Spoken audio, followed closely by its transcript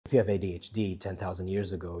If you have ADHD 10,000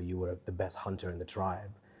 years ago, you were the best hunter in the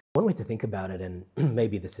tribe. One way to think about it, and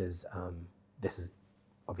maybe this is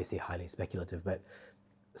obviously highly speculative, but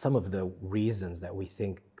some of the reasons that we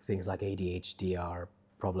think things like ADHD are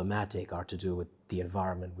problematic are to do with the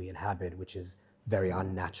environment we inhabit, which is very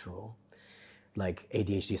unnatural. Like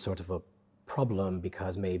ADHD is sort of a problem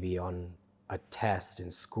because maybe on a test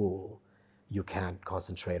in school, you can't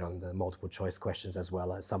concentrate on the multiple choice questions as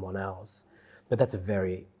well as someone else. But that's a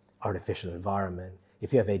very artificial environment.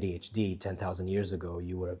 If you have ADHD 10,000 years ago,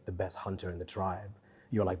 you were the best hunter in the tribe.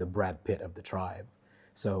 You're like the Brad Pitt of the tribe.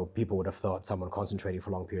 So people would have thought someone concentrating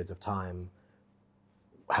for long periods of time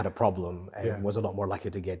had a problem and was a lot more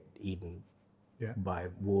likely to get eaten by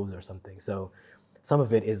wolves or something. So some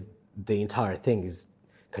of it is, the entire thing is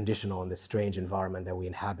conditional on this strange environment that we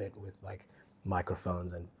inhabit with like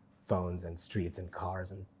microphones and phones and streets and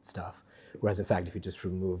cars and stuff. Whereas in fact, if you just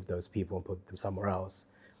remove those people and put them somewhere else,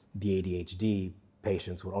 the ADHD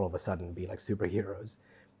patients would all of a sudden be like superheroes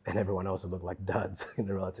and everyone else would look like duds in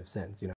a relative sense,